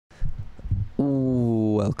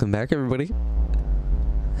Ooh, welcome back, everybody.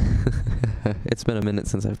 It's been a minute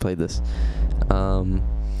since I've played this.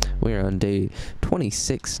 We are on day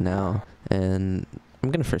 26 now, and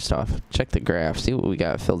I'm gonna first off check the graph, see what we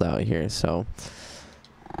got filled out here. So,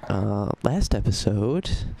 last episode,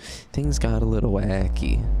 things got a little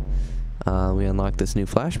wacky. We unlocked this new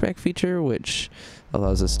flashback feature, which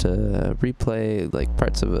allows us to replay like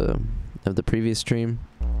parts of the previous stream.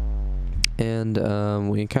 And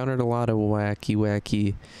we encountered a lot of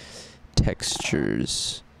wacky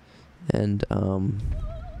textures. And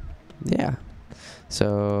yeah.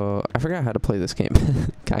 So I forgot how to play this game,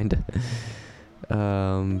 kinda.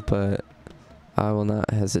 But I will not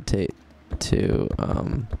hesitate to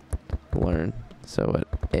learn. So what?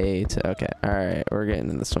 A to okay. All right, we're getting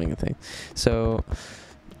in the swing of things. So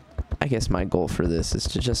I guess my goal for this is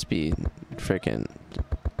to just be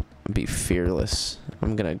fearless.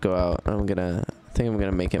 I'm gonna go out. I think I'm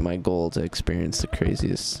gonna make it my goal to experience the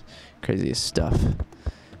craziest stuff.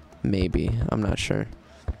 Maybe, I'm not sure.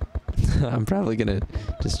 I'm probably gonna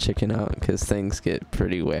just chicken out because things get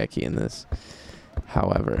pretty wacky in this.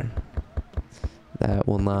 However, that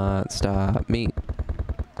will not stop me.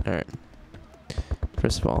 Alright.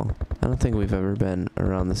 First of all, I don't think we've ever been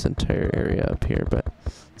around this entire area up here, but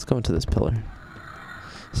let's go into this pillar.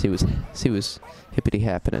 See what's hippity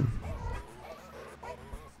happening.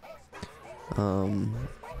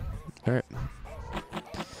 Alright.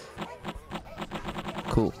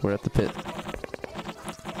 Cool, we're at the pit.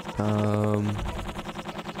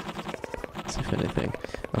 Let's see if anything.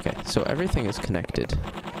 Okay, so everything is connected.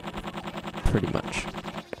 Pretty much.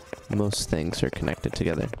 Most things are connected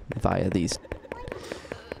together via these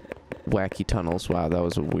wacky tunnels. Wow, that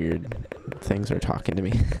was a weird. Things are talking to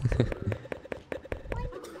me.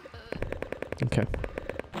 Okay.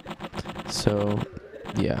 So,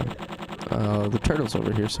 yeah. The turtle's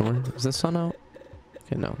over here somewhere. Is the sun out?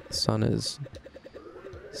 Okay, no. The sun is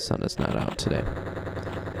not out today.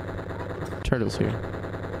 Turtle's here.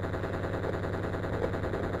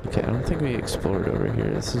 Okay, I don't think we explored over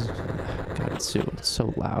here. This is... God, it's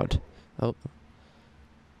so loud. Oh.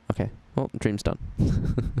 Okay. Well, dream's done.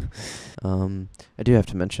 I do have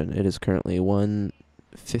to mention, it is currently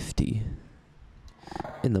 1:50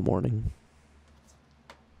 in the morning.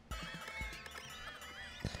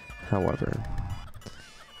 However,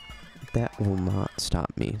 that will not stop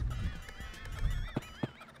me.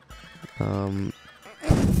 God.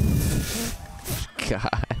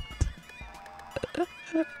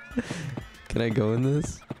 Can I go in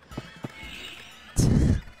this?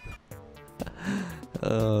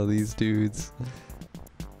 Oh, these dudes.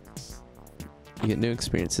 You get new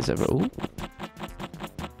experiences every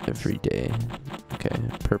day. Okay,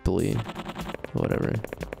 purpley, whatever.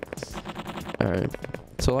 Alright.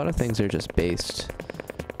 So a lot of things are just based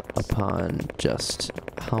upon just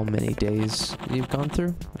how many days you've gone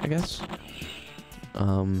through, I guess.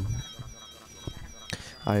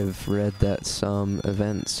 I've read that some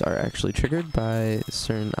events are actually triggered by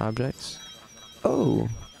certain objects. Oh,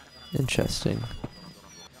 interesting.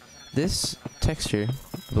 This texture,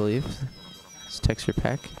 I believe, this texture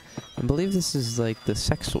pack, I believe this is like the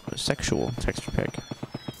sexual texture pack.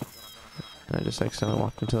 I just accidentally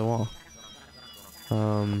walked into the wall.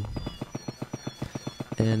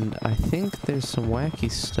 And I think there's some wacky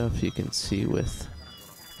stuff you can see with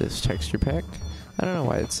this texture pack. I don't know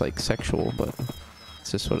why it's like sexual, but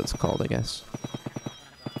it's just what it's called, I guess.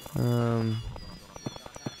 Oh,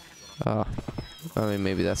 I mean,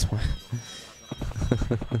 maybe that's why.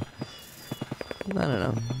 I don't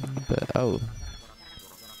know, but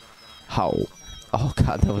how? Oh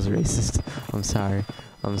God, that was racist. I'm sorry.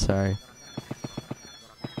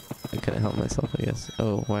 I couldn't help myself, I guess.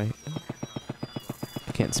 Oh, why?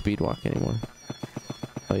 I can't speed walk anymore.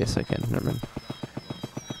 Oh, yes, I can. Never mind.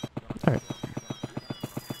 Alright.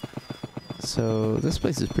 So, this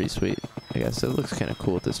place is pretty sweet, I guess. It looks kind of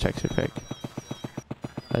cool with this texture pack.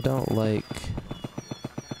 I don't like...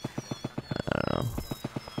 I don't know.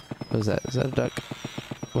 What is that? Is that a duck?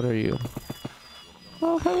 What are you?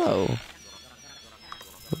 Oh, hello.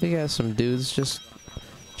 We got some dudes just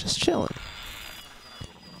chilling.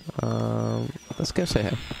 Let's go say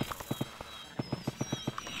hi.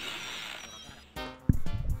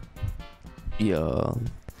 Yo,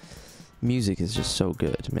 music is just so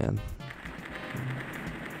good, man.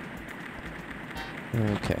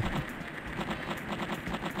 Okay.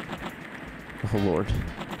 Oh Lord.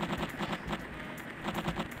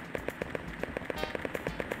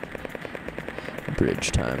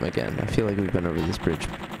 Bridge time again. I feel like we've been over this bridge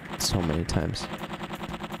so many times.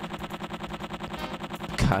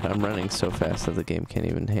 God, I'm running so fast that the game can't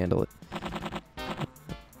even handle it.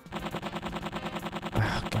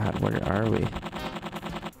 God, where are we?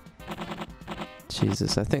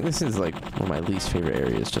 Jesus, I think this is like one of my least favorite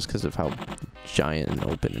areas just because of how giant and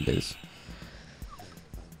open it is.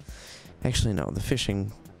 Actually, no, the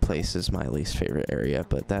fishing place is my least favorite area,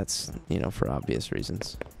 but that's, you know, for obvious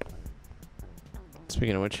reasons.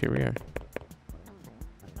 Speaking of which, here we are.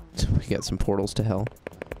 So we got some portals to hell.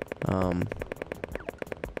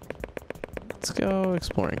 Let's go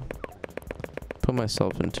exploring. Put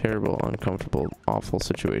myself in terrible, uncomfortable, awful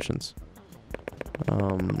situations.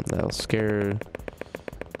 That'll scare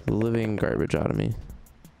the living garbage out of me.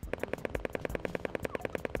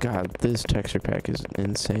 God, this texture pack is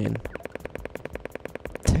insane.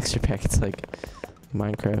 Texture pack, it's like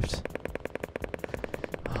Minecraft.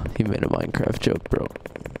 Oh, he made a Minecraft joke, bro.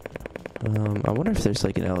 I wonder if there's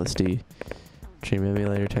like an LSD Dream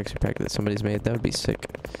Emulator texture pack that somebody's made. That would be sick.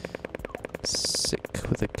 Sick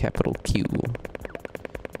with a capital Q.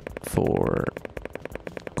 For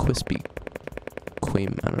Quispy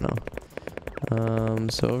Queen, I don't know.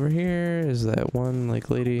 So over here is that one like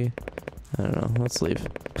lady. I don't know. Let's leave.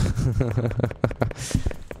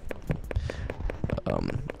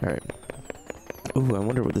 Alright. Ooh, I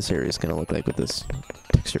wonder what this area is gonna look like with this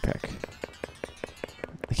texture pack.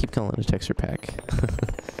 I keep calling it a texture pack.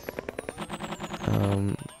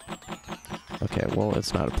 Okay, well,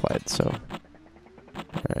 it's not applied, so.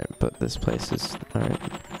 Alright, but this place is. Alright.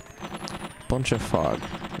 Bunch of fog.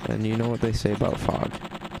 And you know what they say about fog?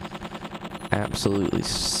 Absolutely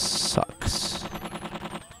sucks.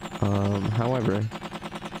 However,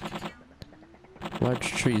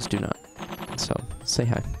 large trees do not. So, say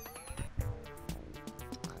hi.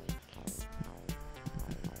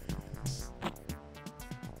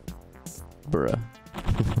 Bruh.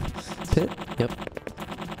 Pit? Yep.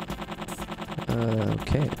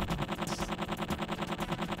 Okay.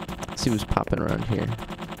 Let's see who's popping around here.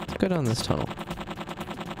 Let's go down this tunnel.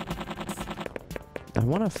 I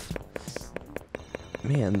wanna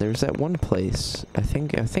man, there's that one place. I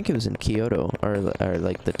think it was in Kyoto, or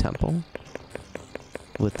like the temple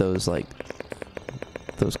with those like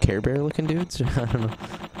those Care Bear looking dudes. I don't know.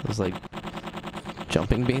 Those like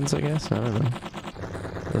jumping beans, I guess. I don't know.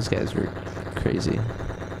 Those guys were crazy.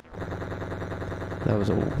 That was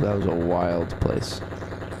a wild place.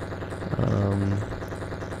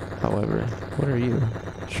 However, what are you,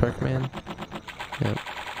 Shark Man? Yep.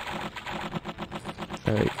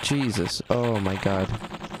 Alright, Jesus. Oh my God.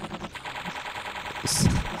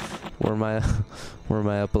 Where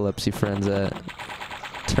my epilepsy friends at?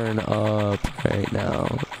 Turn up right now.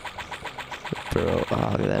 Bro,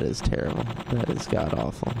 oh, that is terrible. That is god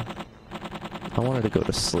awful. I wanted to go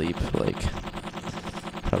to sleep like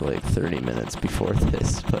probably like 30 minutes before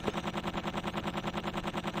this, but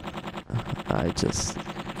I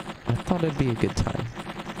thought it'd be a good time.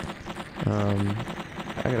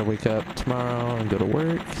 I gotta wake up tomorrow and go to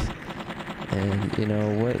work, and you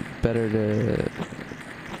know what a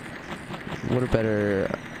better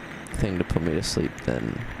thing to put me to sleep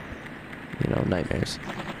than, you know, nightmares.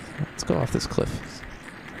 Let's go off this cliff.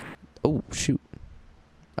 Oh shoot.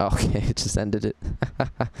 Okay, it just ended it.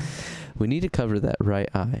 We need to cover that right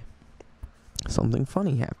eye. Something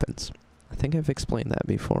funny happens. I think I've explained that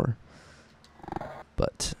before,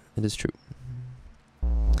 but it is true.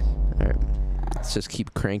 Alright, let's just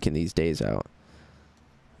keep cranking these days out.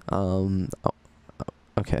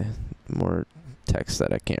 Okay, more text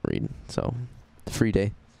that I can't read, so free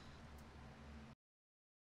day.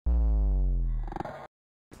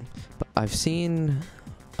 But I've seen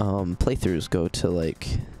playthroughs go to like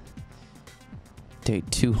day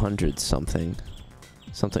 200 something.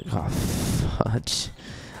 Oh fudge.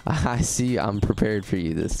 I see, I'm prepared for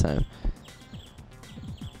you this time.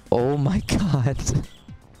 Oh my God.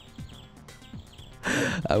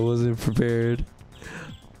 I wasn't prepared.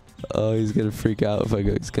 Oh, he's gonna freak out if I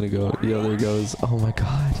go. He's gonna go. Yo, there he goes. Oh my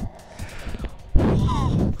God.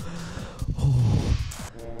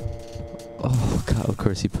 Oh God, of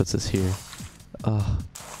course he puts us here. Oh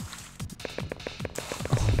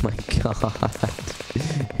my God.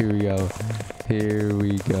 Here we go. Here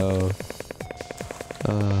we go.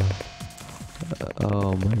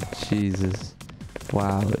 Oh my Jesus.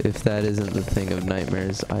 Wow, if that isn't the thing of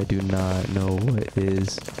nightmares, I do not know what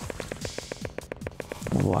is.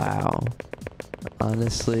 Wow.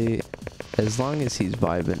 Honestly, as long as he's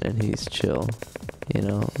vibing and he's chill, you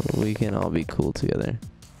know, we can all be cool together.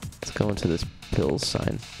 Let's go into this pills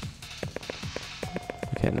sign.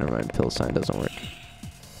 Okay, never mind. Pill sign doesn't work.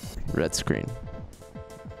 Red screen.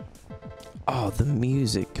 Oh, the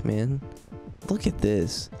music, man. Look at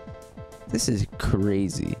this. This is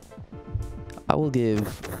crazy. I will give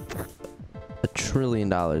 $1 trillion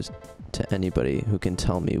to anybody who can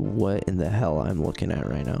tell me what in the hell I'm looking at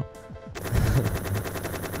right now.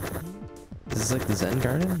 Is this like the Zen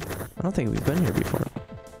garden? I don't think we've been here before.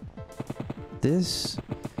 This...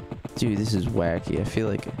 Dude, this is wacky. I feel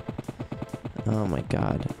like... Oh my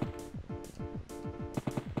god.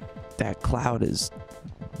 That cloud is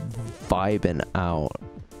vibing out.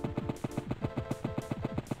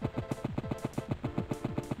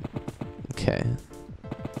 Okay.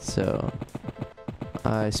 So...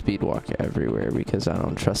 I speed walk everywhere because I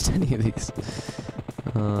don't trust any of these.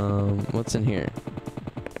 What's in here?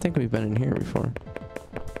 I think we've been in here before.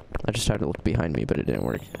 I just tried to look behind me, but it didn't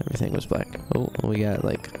work. Everything was black. Oh, we got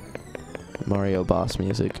like Mario boss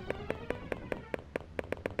music.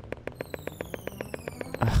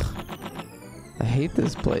 Ugh. I hate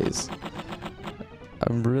this place.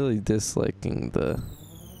 I'm really disliking the...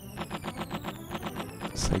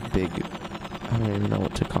 It's like big... I don't even know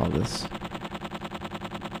what to call this.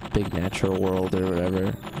 Big natural world or whatever.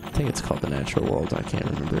 I think it's called the natural world. I can't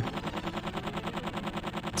remember.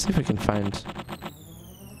 Let's see if we can find...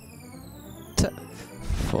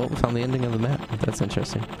 Oh, found the ending of the map. That's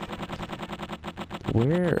interesting.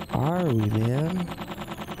 Where are we, man?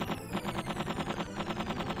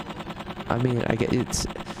 I mean, I get it's...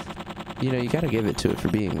 You know, you gotta give it to it for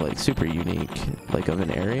being, like, super unique, like, of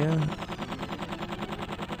an area.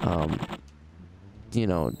 You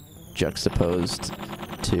know, juxtaposed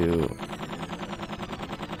to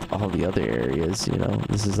all the other areas, you know.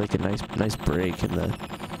 This is like a nice break in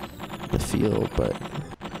the field, but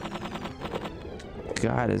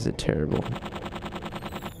God, is it terrible.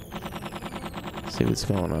 Let's see what's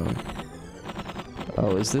going on.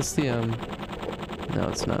 Oh, is this the no,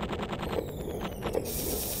 it's not.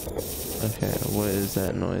 Okay, what is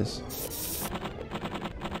that noise?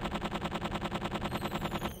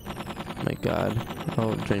 My God.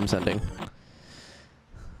 Oh, dream's ending.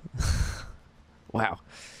 Wow.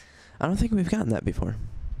 I don't think we've gotten that before.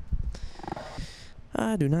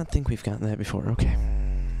 I do not think we've gotten that before. Okay.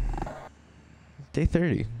 Day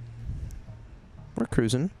 30. We're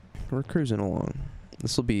cruising. We're cruising along.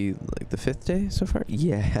 This will be like the 5th day so far?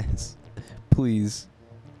 Yes. Please.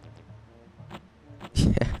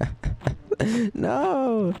 Yeah.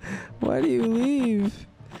 No! Why do you leave?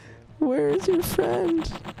 Where is your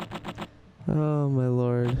friend? Oh my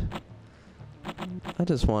lord. I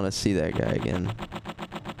just want to see that guy again.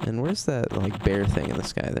 And where's that like bear thing in the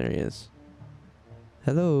sky? There he is.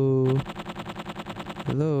 Hello.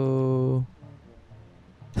 Hello.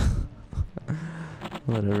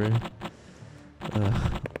 Whatever.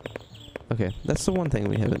 Okay, that's the one thing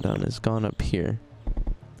we haven't done, is gone up here.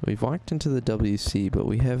 We've walked into the WC, but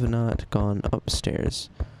we have not gone upstairs.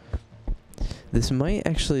 This might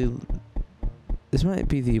actually... This might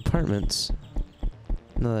be the apartments,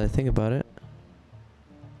 now that I think about it.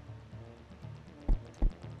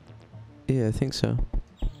 Yeah, I think so.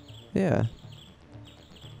 Yeah.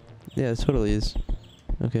 Yeah, it totally is.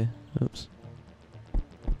 Okay, oops.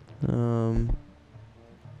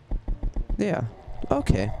 Yeah,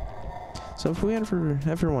 okay. So if we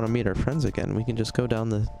ever want to meet our friends again, we can just go down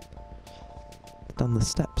the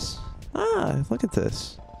steps. Ah, look at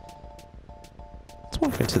this. Let's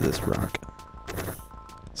walk into this rock.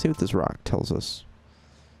 See what this rock tells us.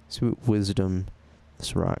 See what wisdom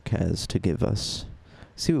this rock has to give us.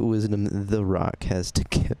 See what wisdom the rock has to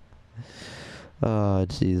give. Oh,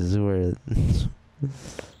 Jesus, where...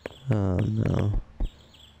 Oh, no.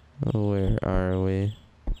 Where are we?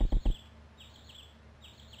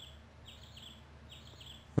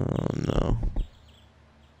 Oh, no.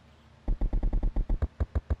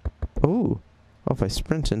 Oh! Oh, if I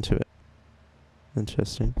sprint into it.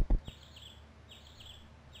 Interesting.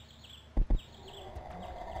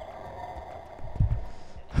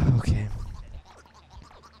 Okay.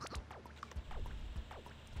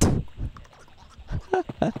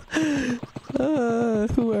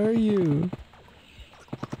 Who are you?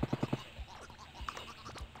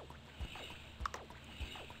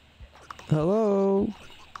 Hello?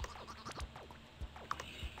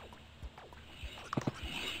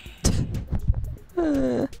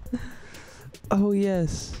 Oh,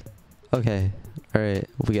 yes. Okay. Alright.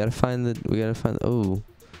 We gotta find oh.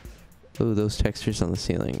 Oh, those textures on the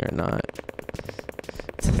ceiling are not...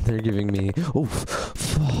 They're giving me... Oh,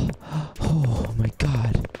 oh my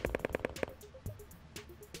god.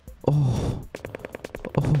 Oh.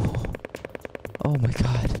 Oh. Oh my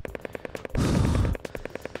god.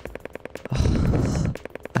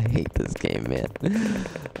 I hate this game, man.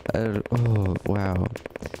 Oh, wow.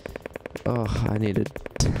 Oh, I need to...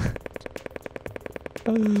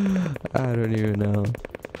 I don't even know.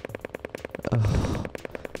 Oh.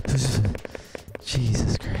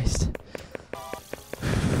 Jesus Christ.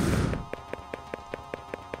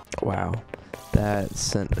 Wow. That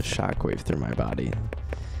sent a shockwave through my body.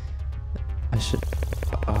 I should...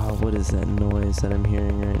 Oh, what is that noise that I'm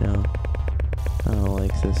hearing right now? I don't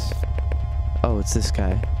like this. Oh, it's this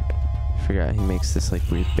guy. I forgot he makes this like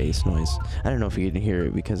weird bass noise. I don't know if you can hear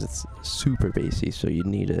it because it's super bassy, so you'd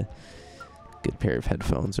need a good pair of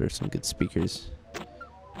headphones or some good speakers.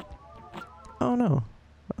 Oh no.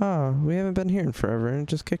 Oh, we haven't been here in forever and it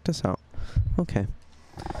just kicked us out. Okay.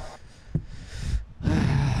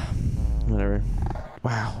 Whatever.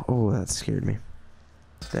 Wow. Oh, that scared me.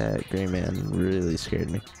 That gray man really scared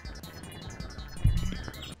me.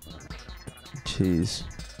 Jeez.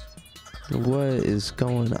 What is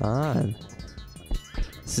going on?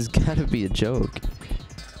 This has gotta be a joke.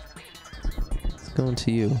 It's going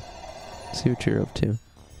to you. See what you're up to.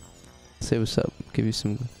 Say what's up. Give you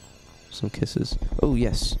some kisses. Oh,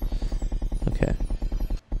 yes. Okay.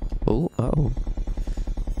 Oh, uh-oh.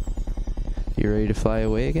 You ready to fly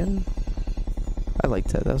away again? I liked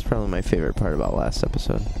that. That was probably my favorite part about last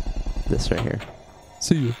episode. This right here.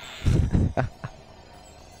 See you.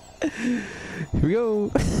 Here we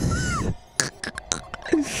go.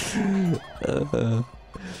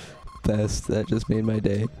 Best. That just made my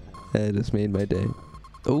day. That just made my day.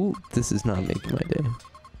 Oh, this is not making my day.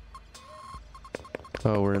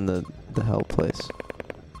 Oh, we're in the hell place.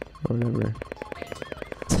 Or whatever.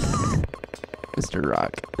 Mr.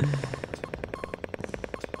 Rock.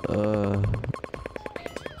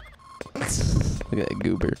 Look at that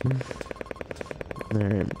goober.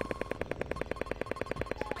 Alright.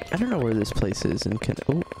 I don't know where this place is and can...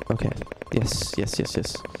 Oh, okay. Yes, yes, yes,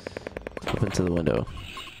 yes. Open to the window.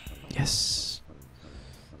 Yes.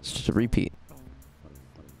 It's just a repeat.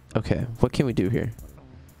 Okay, what can we do here?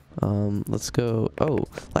 Let's go... Oh,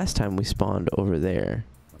 last time we spawned over there.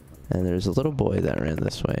 And there's a little boy that ran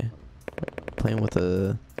this way. Playing with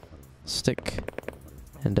a stick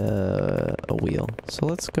and a wheel. So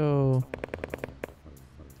let's go...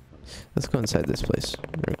 Let's go inside this place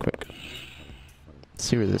real quick.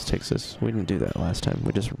 See where this takes us. We didn't do that last time.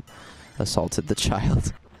 We just assaulted the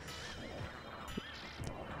child.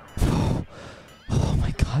 Oh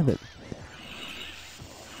my god.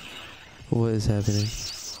 What is happening?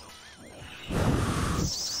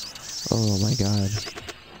 Oh my god.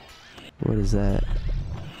 What is that?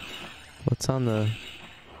 What's on the...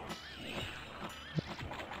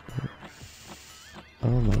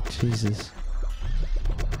 Oh my Jesus.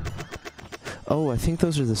 Oh, I think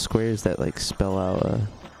those are the squares that like spell out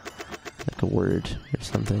like a word or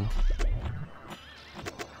something.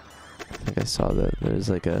 I think I saw that there's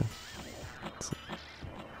like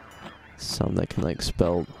some that can like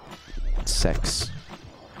spell sex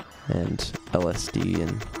and LSD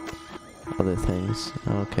and other things.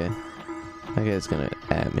 Okay. That guy's gonna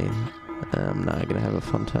at me. I'm not gonna have a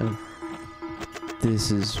fun time.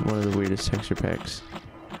 This is one of the weirdest texture packs.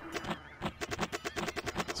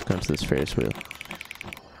 Let's go into this Ferris wheel.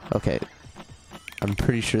 Okay. I'm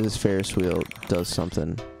pretty sure this Ferris wheel does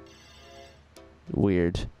something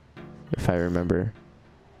weird, if I remember.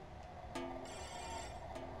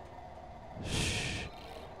 Shh.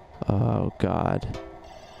 Oh god.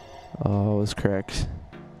 Oh, I was correct.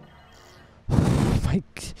 Oh my...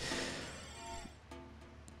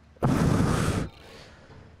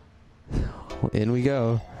 In we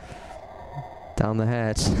go. Down the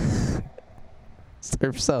hatch.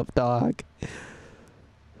 Surf's up, dog.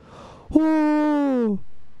 Oh.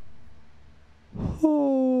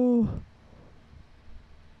 Oh.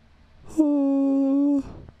 Oh.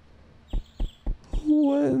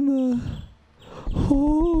 What in the...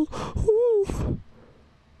 Oh. Oh.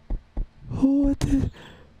 Oh, what the...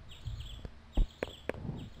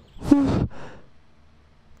 Oh.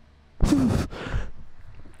 Oh.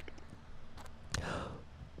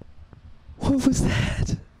 What was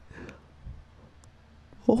that?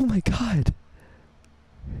 Oh my god.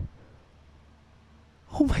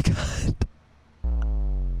 Oh my god.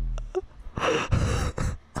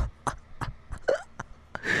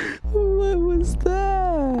 What was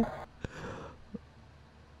that?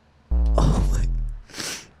 Oh my...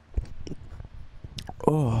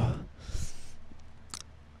 Oh.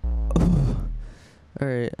 Oh.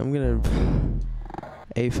 Alright, I'm gonna...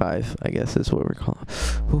 A5, I guess is what we're calling.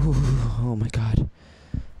 Ooh, oh my god.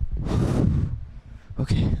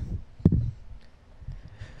 Okay.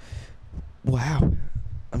 Wow.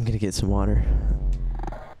 I'm gonna get some water.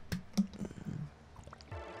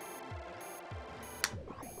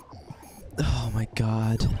 Oh my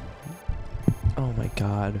god. Oh my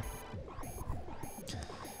god.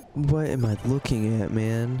 What am I looking at,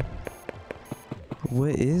 man?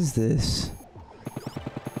 What is this?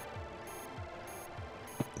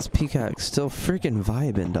 It's peacock's still freaking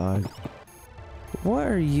vibing, dog. What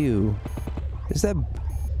are you? Is that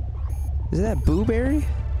Booberry?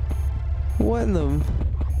 What in the...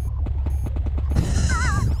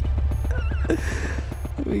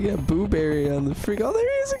 We got Booberry on the freak. Oh, there he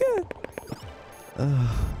is again!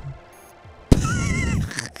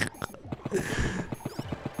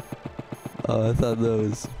 Oh, I thought that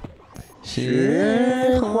was... I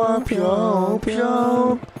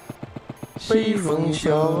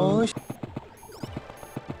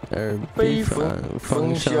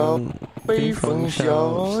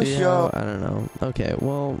don't know. Okay,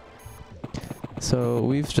 well, so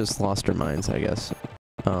we've just lost our minds, I guess.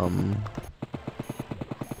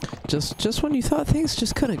 Just when you thought things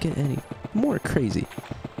just couldn't get any more crazy,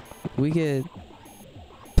 we get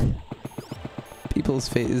people's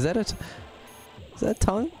face. Is that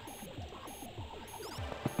tongue?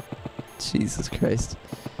 Jesus Christ.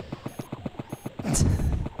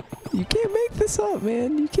 You can't make this up,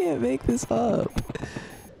 man. You can't make this up.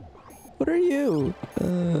 What are you? Oh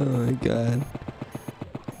my god.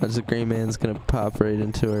 Watch the gray man's gonna pop right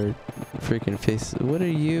into our freaking face. What are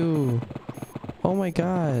you? Oh my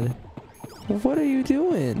god. What are you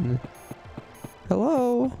doing?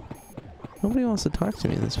 Hello? Nobody wants to talk to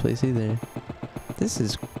me in this place either. This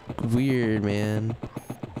is weird, man.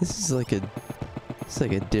 This is like a... It's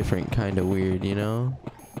like a different kind of weird, you know?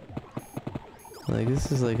 Like,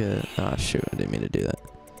 this is like a... Oh, shoot. I didn't mean to do that.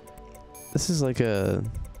 This is like a...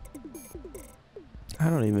 I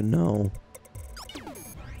don't even know.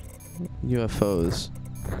 UFOs.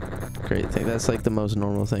 Great thing. That's like the most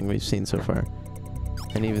normal thing we've seen so far.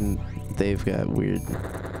 And even they've got weird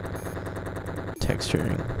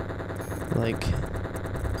texturing. Like...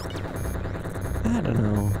 I don't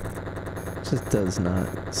know. It just does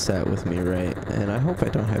not set with me right. And I hope I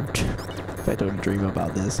don't have... If I don't dream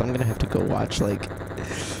about this, I'm gonna have to go watch, like,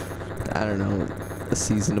 I don't know, a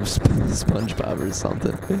season of SpongeBob or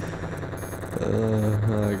something.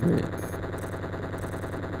 Oh, great.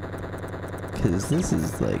 Because this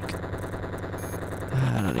is, like,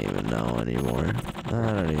 I don't even know anymore.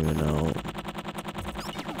 I don't even know.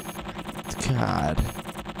 God.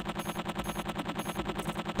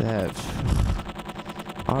 That...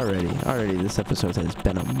 Already, this episode has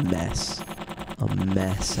been a mess. A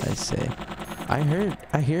mess, I say.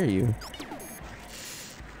 I hear you.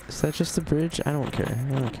 Is that just the bridge? I don't care.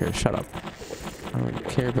 I don't care. Shut up. I don't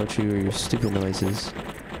care about you or your stupid noises.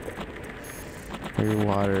 Or your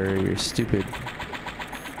water, or your stupid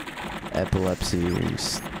epilepsy, or your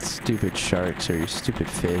stupid sharks, or your stupid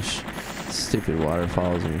fish, stupid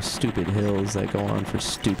waterfalls, and your stupid hills that go on for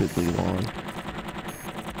stupidly long.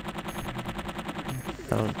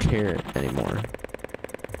 I don't care anymore.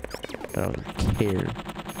 I don't care.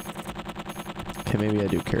 Okay, maybe I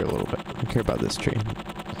do care a little bit. I care about this tree.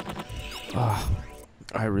 Oh,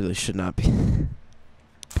 I really should not be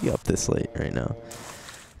up this late right now.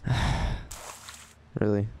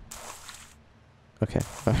 Really? Okay.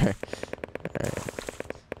 Alright.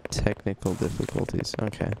 Technical difficulties.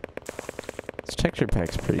 Okay. This texture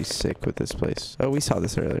pack's pretty sick with this place. Oh, we saw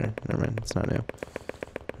this earlier. Never mind. It's not new.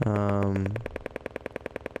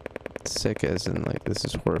 Sick as in, like, this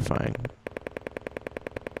is horrifying.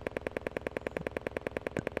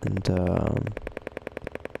 And,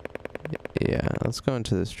 yeah, let's go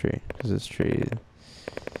into this tree. Because this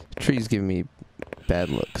tree's giving me bad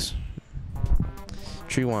looks.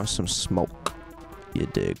 Tree wants some smoke. You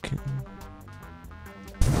dig?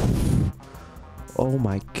 Oh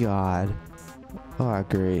my god. Oh,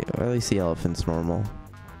 great. Well, at least the elephant's normal.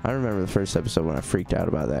 I remember the first episode when I freaked out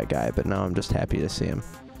about that guy, but now I'm just happy to see him.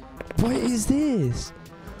 What is this?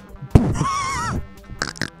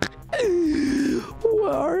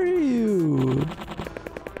 What are you?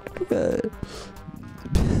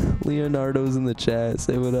 Leonardo's in the chat.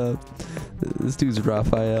 Say what up. This dude's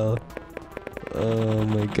Raphael. Oh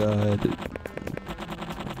my god.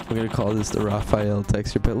 I'm gonna call this the Raphael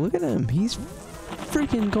texture, but look at him. He's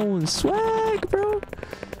freaking going swag, bro.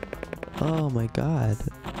 Oh my god.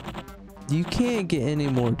 You can't get any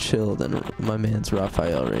more chill than my man's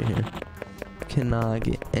Raphael right here. Cannot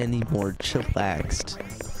get any more chillaxed.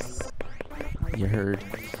 You heard?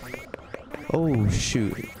 Oh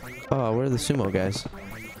shoot. Oh, where are the sumo guys?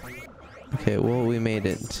 Okay, well, we made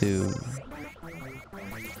it to...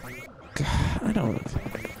 God, I don't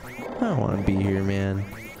want to be here, man.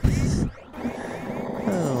 I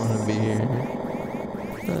don't want to be here.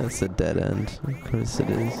 That's a dead end. Of course it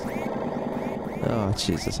is. Oh,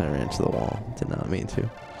 Jesus, I ran to the wall. Did not mean to.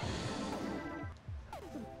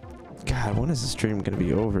 God, when is the stream going to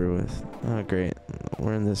be over with? Oh, great.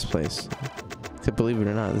 We're in this place. Believe it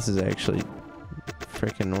or not, this is actually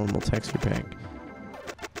freaking normal texture pack.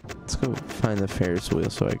 Let's go find the Ferris wheel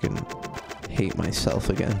so I can hate myself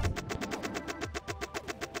again.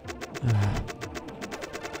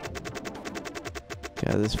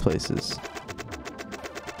 God, this place is...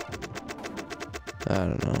 I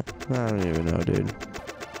don't know. I don't even know, dude.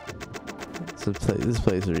 This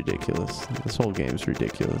place is ridiculous. This whole game's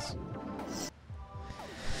ridiculous.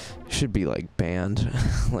 Should be like banned.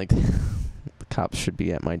 Like the cops should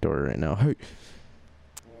be at my door right now. Hey,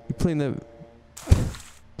 you playing that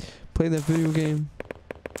video game?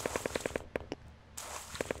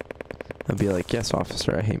 I'd be like, yes,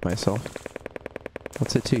 officer, I hate myself.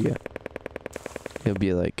 What's it to you? He'll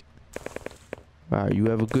be like, wow, you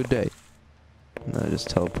have a good day. And I just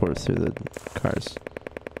teleport through the cars.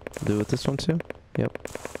 Do it with this one too? Yep.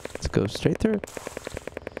 Let's go straight through.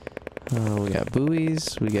 We got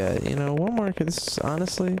buoys. We got, you know, one more. This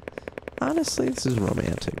honestly, this is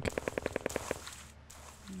romantic.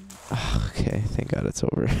 Oh, okay, thank God it's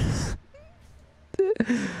over.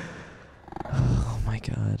 Oh my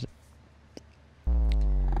God.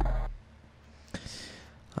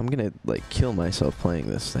 I'm gonna like kill myself playing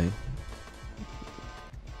this thing.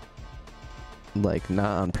 Like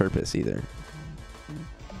not on purpose either.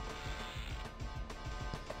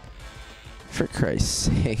 For Christ's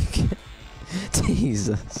sake.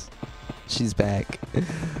 Jesus. She's back.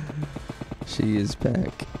 She is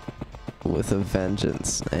back with a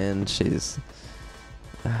vengeance, and she's...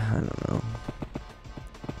 I don't know.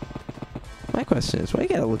 My question is, why you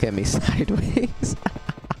gotta look at me sideways?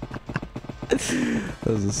 That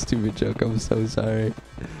was a stupid joke, I'm so sorry.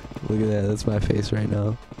 Look at that, that's my face right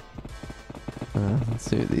now. Let's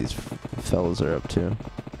see what these fellas are up to.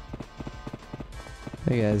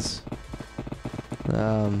 Hey guys.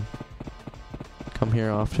 Come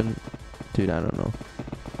here often? Dude, I don't know.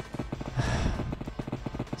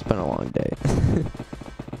 It's been a long day.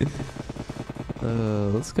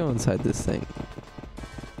 Let's go inside this thing.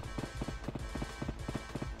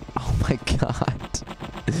 Oh my God.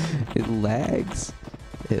 It lags.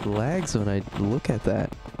 It lags when I look at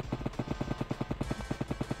that.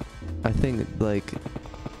 I think, like...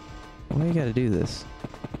 Why you gotta do this?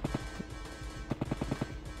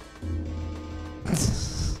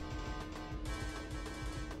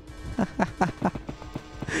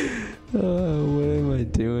 What am I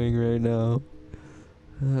doing right now?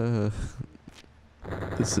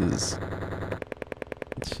 This is...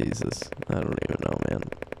 Jesus. I don't even know, man.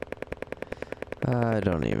 I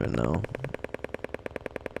don't even know.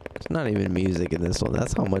 There's not even music in this one.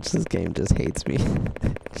 That's how much this game just hates me.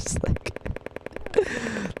 Just like...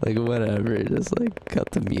 like, whatever. Just, like,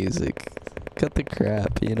 cut the music. Cut the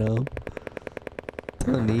crap, you know?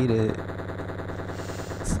 Don't need it.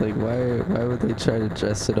 It's like, why would they try to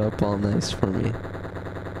dress it up all nice for me?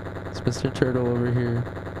 Is Mr. Turtle over here?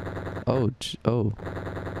 Oh,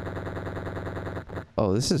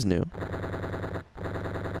 oh, this is new.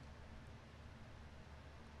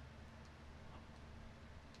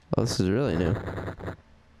 Oh, this is really new.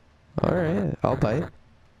 Alright, I'll bite.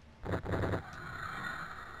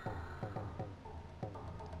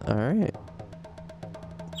 Alright.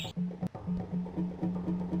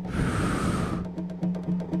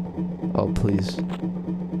 Oh, please.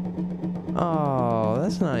 Oh,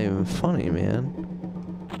 that's not even funny, man.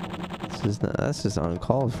 That's just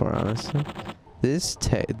uncalled for, honestly. This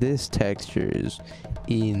texture is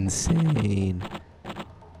insane.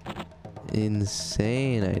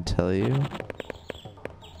 Insane, I tell you.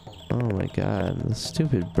 Oh my God, the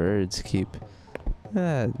stupid birds keep...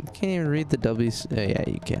 can't even read the W's. Oh, yeah,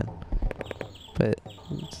 you can. But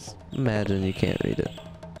just imagine you can't read it.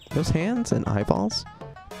 Those hands and eyeballs?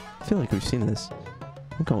 I feel like we've seen this.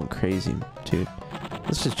 I'm going crazy, dude.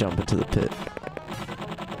 Let's just jump into the pit.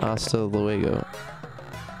 Hasta luego.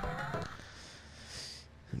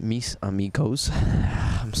 Mis amigos.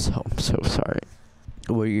 I'm so sorry.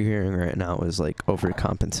 What you're hearing right now is like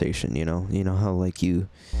overcompensation, you know? You know how like you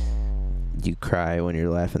cry when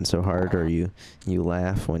you're laughing so hard, or you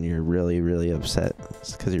laugh when you're really upset?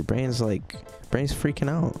 It's because your brain's freaking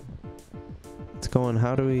out. It's going,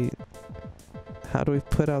 how do we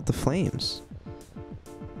put out the flames?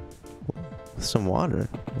 With some water,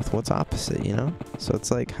 with what's opposite, you know? So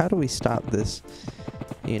it's like, how do we stop this?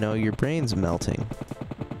 You know, your brain's melting.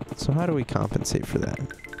 So how do we compensate for that?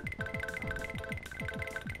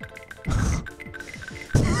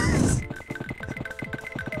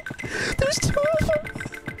 There's two of them!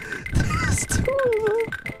 There's two of them!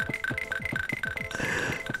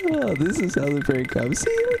 Oh, this is how the brain comes.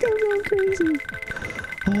 See, look, I'm going crazy.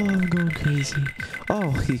 Oh, I'm going crazy.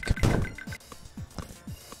 Oh, he...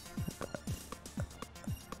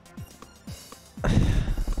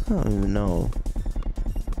 I don't even know.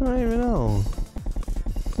 I don't even know.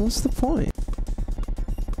 What's the point?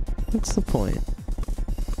 What's the point?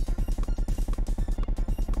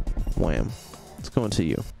 Wham. Let's go into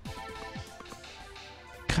you.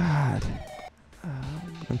 God.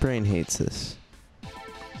 My brain hates this.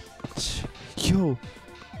 Yo!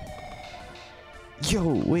 Yo,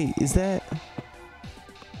 wait, is that...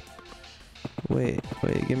 Wait,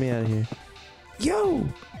 get me out of here. Yo!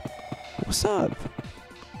 What's up?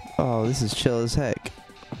 Oh, this is chill as heck.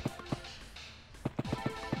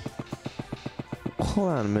 Hold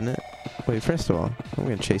on a minute. Wait, first of all, I'm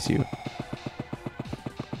gonna chase you.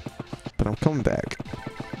 But I'm coming back.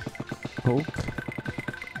 Hulk.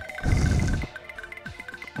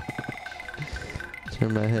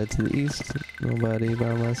 Turn my head to the east. Nobody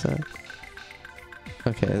by my side.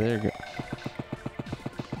 Okay, there you go.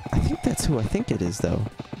 I think that's who I think it is, though.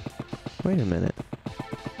 Wait a minute.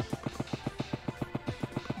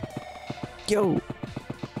 Yo!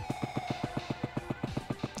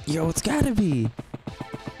 Yo, it's gotta be!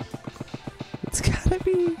 It's gotta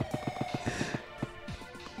be!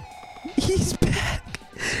 He's back!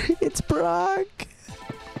 It's Brock!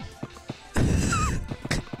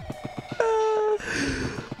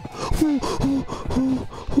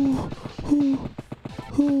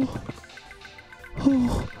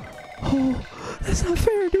 That's not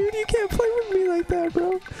fair, dude. You can't play with me like that,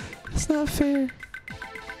 bro. That's not fair.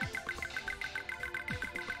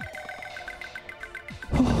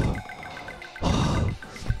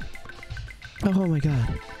 Oh my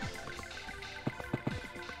god.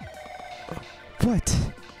 What?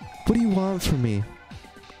 What do you want from me?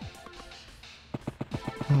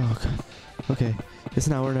 Oh god. Okay. It's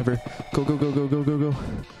now or never. Go, go, go, go, go, go, go.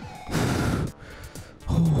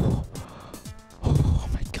 Oh. Oh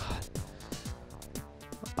my god.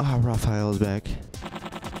 Ah, Raphael is back.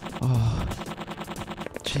 Oh.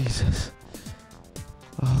 Jesus.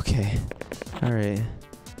 Okay. Alright.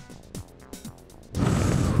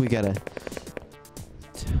 We gotta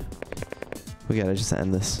just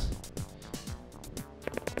end this.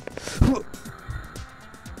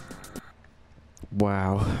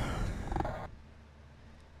 Wow.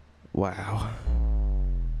 Wow.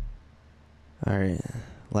 Alright.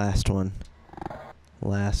 Last one.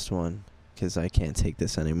 Last one. Because I can't take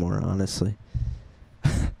this anymore, honestly.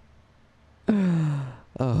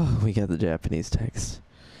 Oh, we got the Japanese text.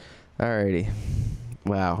 Alrighty.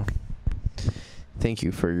 Wow. Thank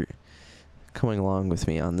you for coming along with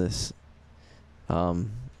me on this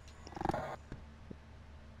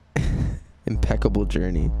impeccable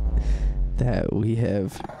journey that we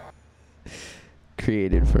have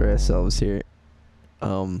created for ourselves here.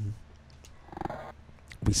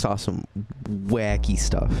 We saw some wacky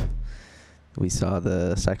stuff. We saw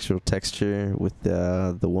the sexual texture with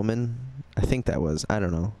the woman. I think that was, I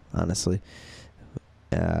don't know, honestly.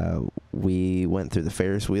 We went through the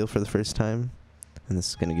Ferris wheel for the first time, and this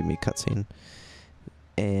is gonna give me a cutscene.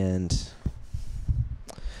 And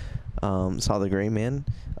saw the gray man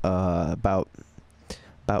about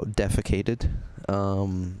defecated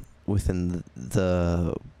within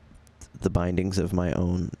the bindings of my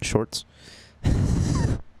own shorts.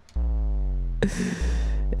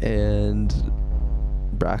 And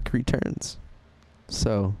Brock returns.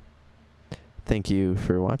 So thank you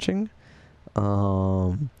for watching.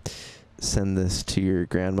 Send this to your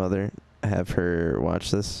grandmother, have her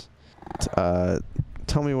watch this.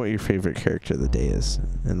 Tell me what your favorite character of the day is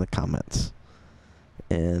in the comments.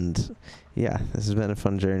 And yeah, this has been a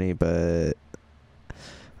fun journey, but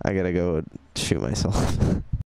I gotta go shoot myself.